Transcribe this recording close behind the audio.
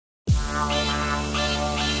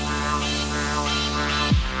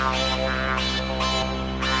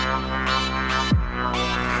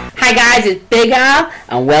Hi guys, it's Big Al,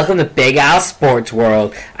 and welcome to Big Al's Sports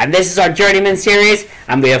World. And this is our Journeyman Series,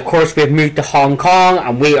 and we've moved to Hong Kong,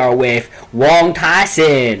 and we are with Wong Tai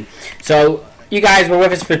Sin. So, you guys were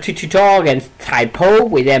with us for 2-2 against Tai Po.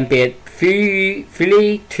 We then beat Philly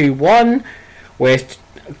 2-1 with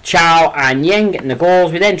Chow and Ying getting the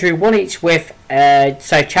goals. We then drew 1 each with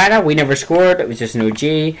South China. We never scored, it was just an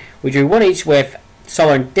OG. We drew 1 each with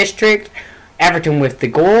Southern District. Everton with the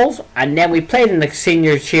goals, and then we played in the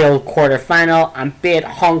Senior Shield quarter-final and beat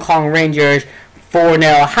Hong Kong Rangers 4-0,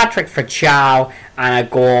 a hat-trick for Chow and a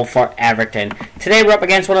goal for Everton. Today we're up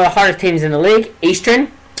against one of the hardest teams in the league,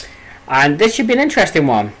 Eastern, and this should be an interesting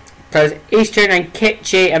one because Eastern and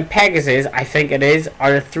Kitchi and Pegasus, I think it is,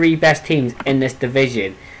 are the 3 best teams in this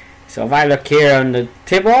division. So if I look here on the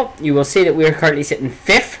table, you will see that we are currently sitting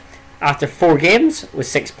 5th after 4 games with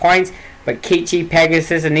 6 points. But Kitchi,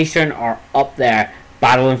 Pegasus and Eastern are up there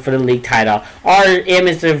battling for the league title. Our aim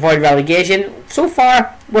is to avoid relegation. So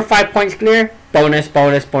far, we're 5 points clear. Bonus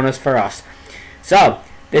for us. So,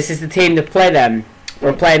 this is the team to play them.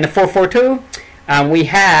 We're playing the 4-4-2. And we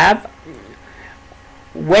have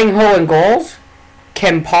Wing Ho in goals.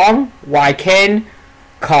 Kim Pong, Wai Kin,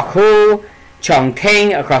 Kok Hu, Chong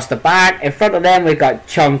Ting across the back. In front of them, we've got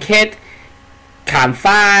Chung Kit, Kam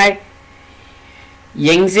Phai,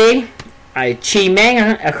 Yingzi, Chi Meng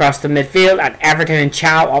across the midfield, and Everton and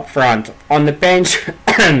Chow up front. On the bench,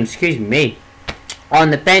 excuse me.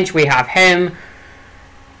 On the bench we have him,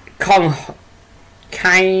 Young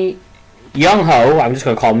Ho. I'm just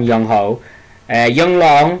going to call him Young Ho. Young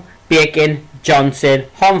Long, Bacon, Johnson,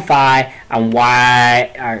 Hon Phai, and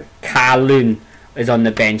Ka Lun is on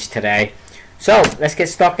the bench today. So let's get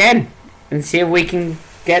stuck in and see if we can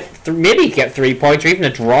maybe get 3 points or even a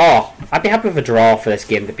draw. I'd be happy with a draw for this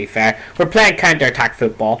game, to be fair. We're playing counter-attack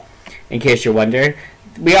football, in case you're wondering.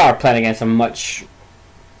 We are playing against a much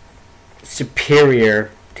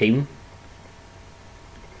superior team.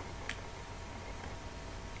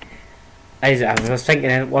 I was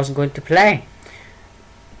thinking it wasn't going to play.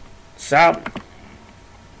 So,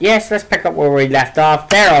 yes, let's pick up where we left off.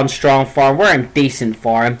 They're on strong form. We're in decent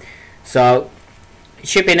form. So, it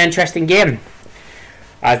should be an interesting game.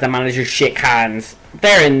 As the managers shake hands.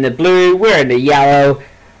 They're in the blue, we're in the yellow.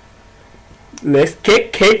 Let's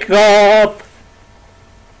kick off.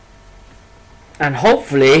 And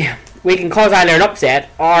hopefully we can cause either an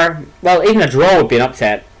upset or, well, even a draw would be an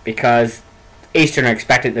upset because Eastern are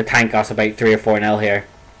expected to tank us about 3 or 4-0 here.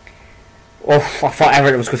 Oh, I thought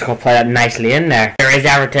Everton was going to play that nicely in there. There is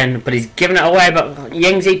Everton, but he's giving it away, but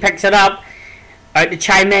Yingzi picks it up. Out to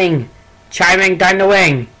Chai Ming. Chai Ming down the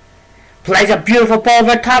wing. Plays a beautiful ball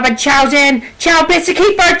over top and Chow's in. Chow beats the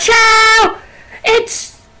keeper. Chow!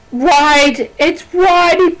 It's wide. It's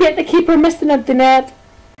wide. He bit the keeper, missed it at the net.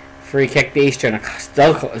 Free kick to Eastern.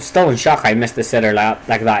 Still in shock I missed the sitter like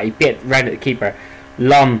that. He bit right at the keeper.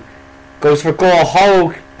 Lum goes for goal.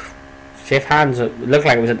 Ho. Safe hands. It looked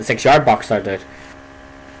like it was at the 6-yard box there, dude.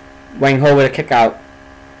 Wang Ho with a kick out.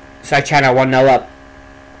 South China 1-0 up.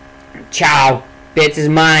 Chow bits his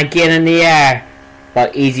man again in the air.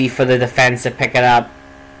 But easy for the defence to pick it up.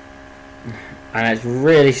 And it's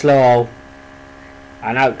really slow.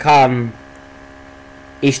 And out come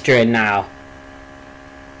Eastern now.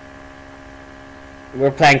 We're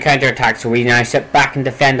playing counter-attack, so we now sit back and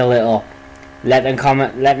defend a little. Letting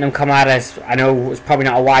them come at us. I know it's probably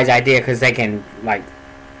not a wise idea because they can like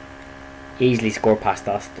easily score past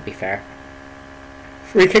us, to be fair.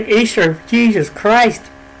 Free kick Eastern. Jesus Christ.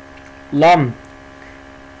 Lum.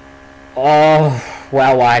 Oh,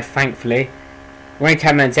 well wide, thankfully. We're only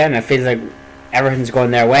 10 minutes in and it feels like everything's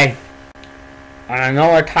going their way. And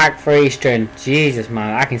another attack for Eastern. Jesus,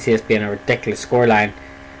 man, I can see this being a ridiculous scoreline.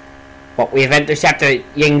 But we've intercepted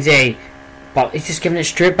Yingzi. But he's just giving it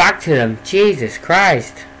straight back to them. Jesus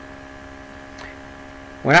Christ.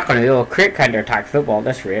 We're not going to do a quick counter-attack football at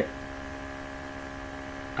this rate.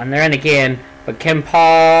 And they're in again. But Kim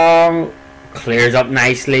Pong clears up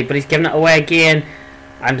nicely. But he's giving it away again.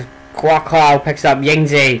 And Kwak picks up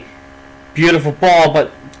Yingzi. Beautiful ball, but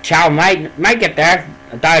Chow might get there.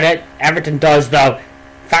 I doubt it. Everton does though.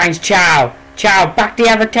 Finds Chow. Chow back to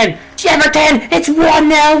Everton. Everton! It's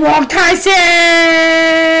 1-0 Wong Tai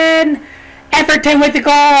Sin! Everton with the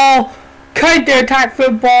goal. Counter-attack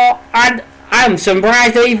football. And I'm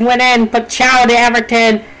surprised they even went in. But Chow to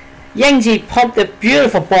Everton. Yingzi pumped the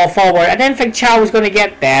beautiful ball forward. I didn't think Chow was going to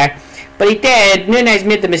get there. But he did. Nunez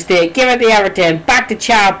made the mistake. Give it to Everton. Back to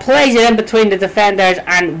Chow. Plays it in between the defenders.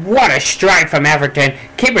 And what a strike from Everton.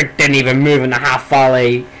 Keeper didn't even move in the half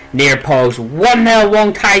volley. Near post. 1-0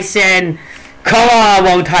 Wong Tai Sin. Come on,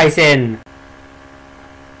 Wong Tai Sin.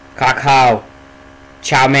 Kakao.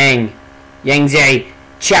 Chow Ming. Yingzi.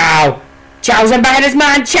 Chow. Chow's in behind his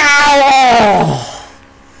man. Chow. Oh.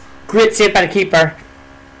 Great save by the keeper.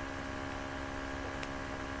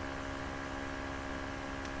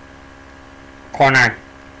 Corner.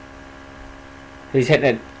 Who's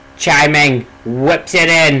hitting it? Chai Ming whips it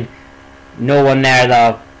in. No one there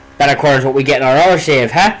though. That of course what we get in our other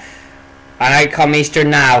save, huh? And out come Eastern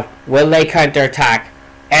now. Will they counter attack?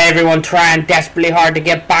 Everyone trying desperately hard to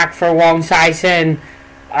get back for Wong Tai Sin.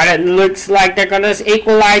 And it looks like they're gonna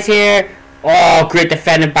equalise here. Oh, great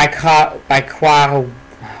defending by Kwa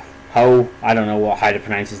Ho. I don't know how to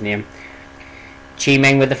pronounce his name. Chi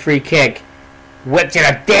Ming with the free kick. Whips in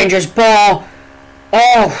a dangerous ball.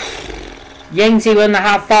 Oh, Yingzi with the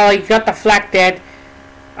half volley. Got deflected.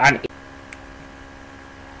 And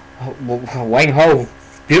Wang Ho,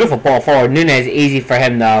 beautiful ball forward. Nunez, easy for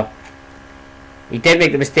him though. He did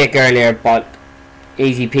make the mistake earlier, but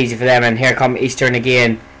easy peasy for them. And here come Eastern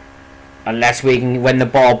again. Unless we can win the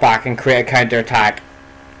ball back and create a counter attack.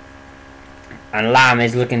 And Lam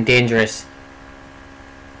is looking dangerous.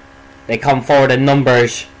 They come forward in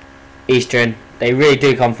numbers, Eastern. They really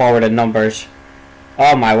do come forward in numbers.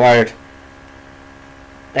 Oh my word.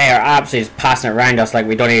 They are absolutely just passing it around us like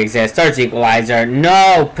we don't even exist. There's the equaliser.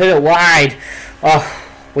 No, put it wide. Oh,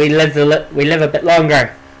 we live a bit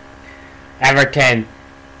longer. Everton.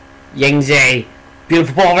 Yingzi.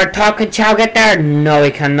 Beautiful ball over top. Can Chow get there? No,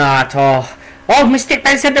 he cannot. Oh, mistake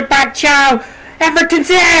by the centre back. Chow. Everton's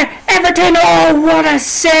there. Everton. Oh, what a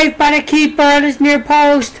save by the keeper on his near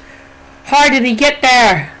post. How did he get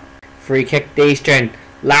there? Free kick to Eastern.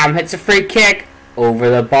 Lam hits a free kick over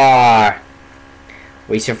the bar.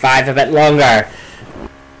 We survive a bit longer.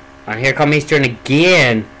 And here come Eastern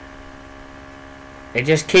again. They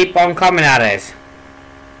just keep on coming at us.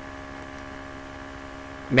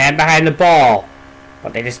 Man behind the ball.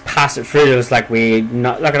 But they just pass it through us like we...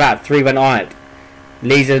 Look at that. 3 went on it.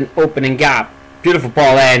 Leaves an opening gap. Beautiful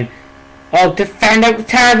ball in. Oh, defend it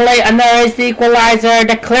terribly. And there is the equaliser.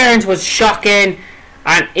 The clearance was shocking.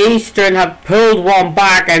 And Eastern have pulled one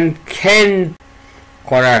back. And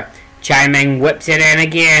corner. Chai Ming whips it in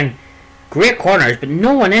again. Great corners, but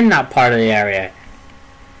no one in that part of the area.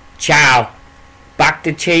 Chow. Back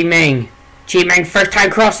to Chi Ming. Chi Ming first time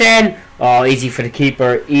cross in. Oh, easy for the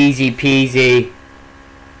keeper. Easy peasy.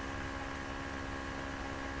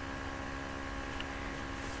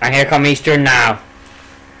 And here come Eastern now.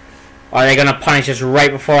 Are they going to punish us right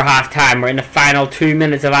before half time? We're in the final 2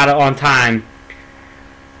 minutes of added on time.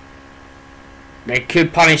 They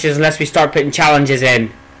could punish us unless we start putting challenges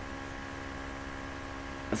in.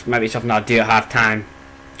 This might be something I'll do at half time.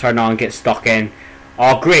 Turn on, get stuck in.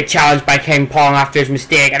 Oh, great challenge by King Pong after his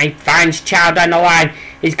mistake. And he finds Chow down the line.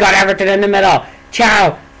 He's got Everton in the middle.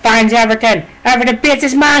 Chow finds Everton. Everton beats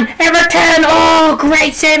his man. Everton! Oh,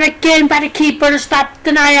 great save again by the keeper to stop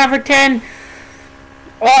deny Everton.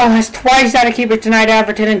 Oh, that's twice that the keeper denied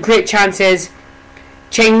Everton and great chances.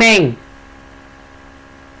 Chai Ming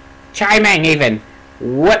even.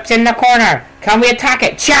 Whips in the corner. Can we attack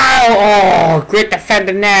it? Chow! Oh, great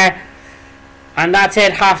defending there. And that's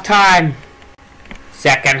it, half time.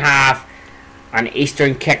 Second half. And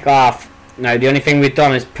Eastern kick off. Now, the only thing we've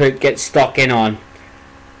done is get stuck in on.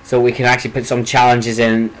 So we can actually put some challenges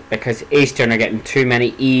in. Because Eastern are getting too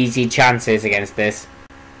many easy chances against this.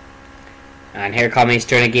 And here come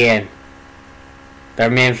Eastern again. Their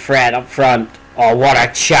main threat up front. Oh, what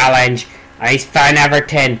a challenge. And he's found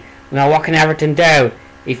Everton. Now, what can Everton do?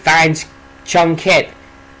 He finds Chung Kit.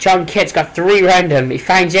 Chung Kit's got 3 round him. He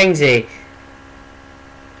finds Yingzi.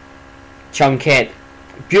 Chung Kit.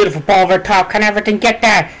 Beautiful ball over top. Can Everton get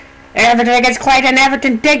there? Everton against Clayton.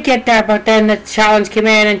 Everton did get there, but then the challenge came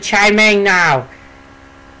in and Chai Ming now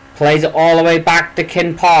plays it all the way back to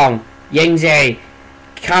Kin Pong. Yingzi.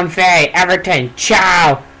 Kanfei. Everton.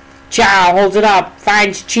 Chow. Chow holds it up.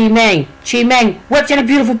 Finds Chi Ming. Chi Ming whips in a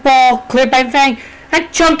beautiful ball. Cleared by Feng. And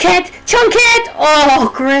Chung Kit!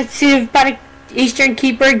 Oh, great save by the Eastern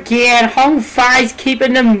keeper again. Hong Fai's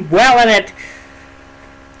keeping them well in it.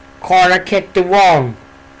 Corner kick to Wong.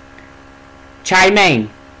 Chai Ming.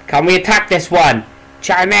 Can we attack this one?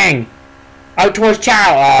 Chai Ming. Out towards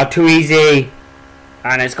Chow. Oh, too easy.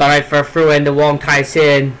 And it's gone out for a throw in to Wong Tai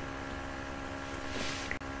Sin.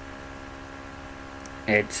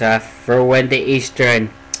 It's a throw in to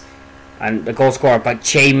Eastern. And the goal scorer, but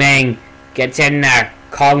Chai Ming gets in there.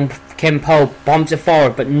 Kim Po bumps it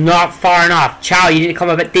forward, but not far enough. Chow, you need to come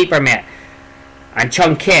a bit deeper, mate. And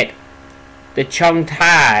Chung Kit. The Chung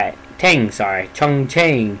Ching.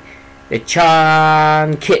 The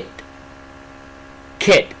Chung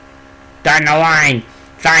Kit. Down the line.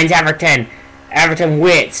 Finds Everton. Everton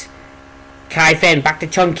waits. Kai Finn, back to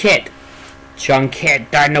Chung Kit. Chung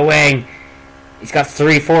Kit down the wing. He's got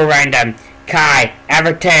 3-4 around him. Kai,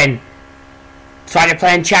 Everton. Trying to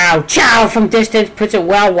play in Chow. Chow from distance puts it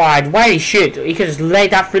well wide. Why did he shoot? He could just lay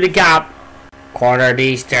that through the gap. Corner to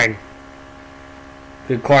Eastern.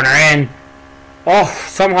 Good corner in. Oh,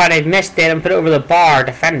 somehow they've missed it and put it over the bar.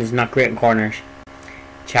 Defending is not great in corners.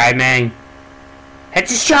 Chai Ming.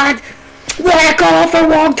 Hits a shot. What a goal for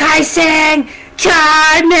Wong Tai Sin.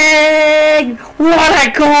 Chai Ming. What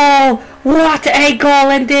a goal. What a goal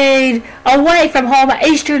indeed. Away from home at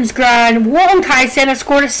Eastern's ground. Wong Tai Sin has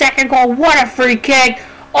scored a second goal. What a free kick.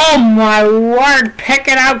 Oh my word.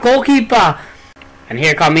 Picking out goalkeeper. And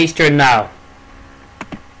here come Eastern now.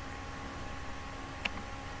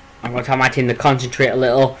 I'm going to tell my team to concentrate a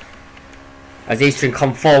little as Eastern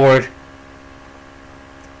come forward.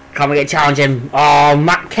 Can we get challenging?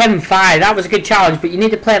 Oh, Kim 5, that was a good challenge, but you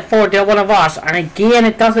need to play it forward to one of us. And again,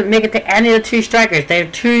 it doesn't make it to any of the two strikers.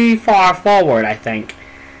 They're too far forward, I think.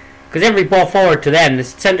 Because every ball forward to them, the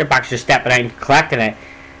centre backs are stepping out and collecting it.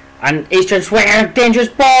 And Eastern swinging a dangerous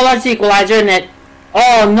ball. That's the equaliser, isn't it?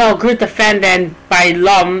 Oh no, good defending by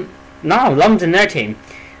Lum. No, Lum's in their team.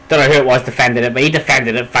 Don't know who it was defending it, but he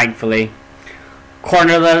defended it, thankfully.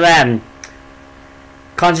 Corner to them.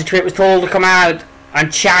 Concentrate was told to come out.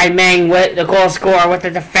 And Chai Ming with the goal scorer with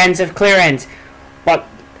the defensive clearance. But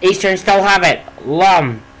Eastern still have it.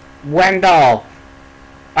 Lum. Wendell.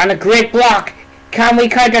 And a great block. Can we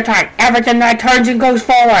counter-attack? Everton now turns and goes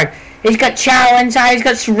forward. He's got Chow inside. He's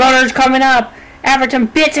got runners coming up. Everton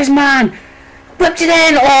beats his man. Whipped it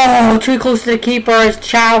in. Oh, too close to the keeper as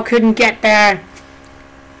Chow couldn't get there.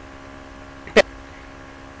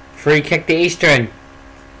 Free kick to Eastern.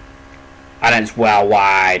 And it's well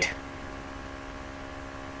wide.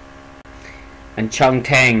 And Chung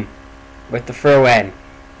Ting with the throw in.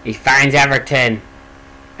 He finds Everton.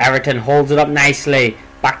 Everton holds it up nicely.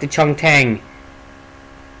 Back to Chung Ting.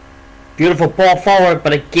 Beautiful ball forward,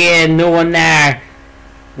 but again, no one there.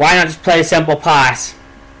 Why not just play a simple pass?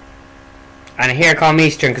 And here come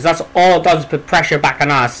Eastern, because that's all it does is put pressure back on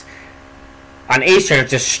us. And Eastern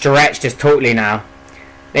has just stretched this totally now.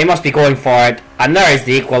 They must be going for it. And there is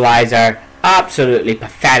the equaliser. Absolutely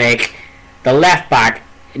pathetic. The left back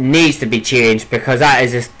needs to be changed because that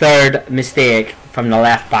is his third mistake from the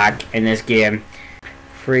left back in this game.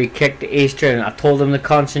 Free kick to Eastern. I told him to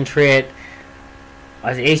concentrate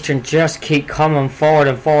as Eastern just keep coming forward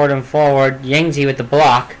and forward and forward. Yingzi with the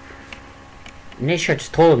block. Nisha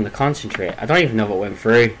just told him to concentrate. I don't even know if it went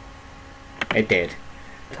through. It did.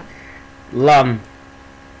 Lum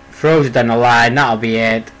throws it down the line. That'll be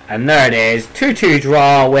it. And there it is. 2-2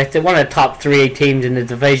 draw with one of the top 3 teams in the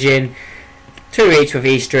division. 2 each with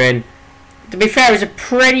Eastern. To be fair, it was a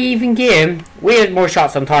pretty even game. We had more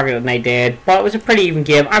shots on target than they did, but it was a pretty even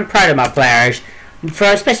game. I'm proud of my players,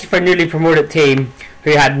 especially for a newly promoted team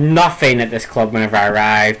who had nothing at this club whenever I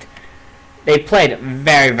arrived. They played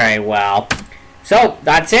very, very well. So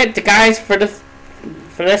that's it, guys, for this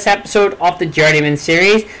episode of the Journeyman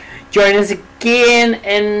Series. Join us again,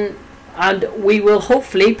 and we will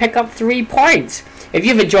hopefully pick up 3 points. If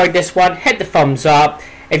you've enjoyed this one, hit the thumbs up.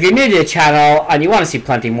 If you're new to the channel and you want to see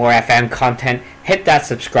plenty more FM content, hit that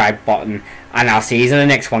subscribe button. And I'll see you in the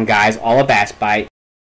next one, guys. All the best. Bye.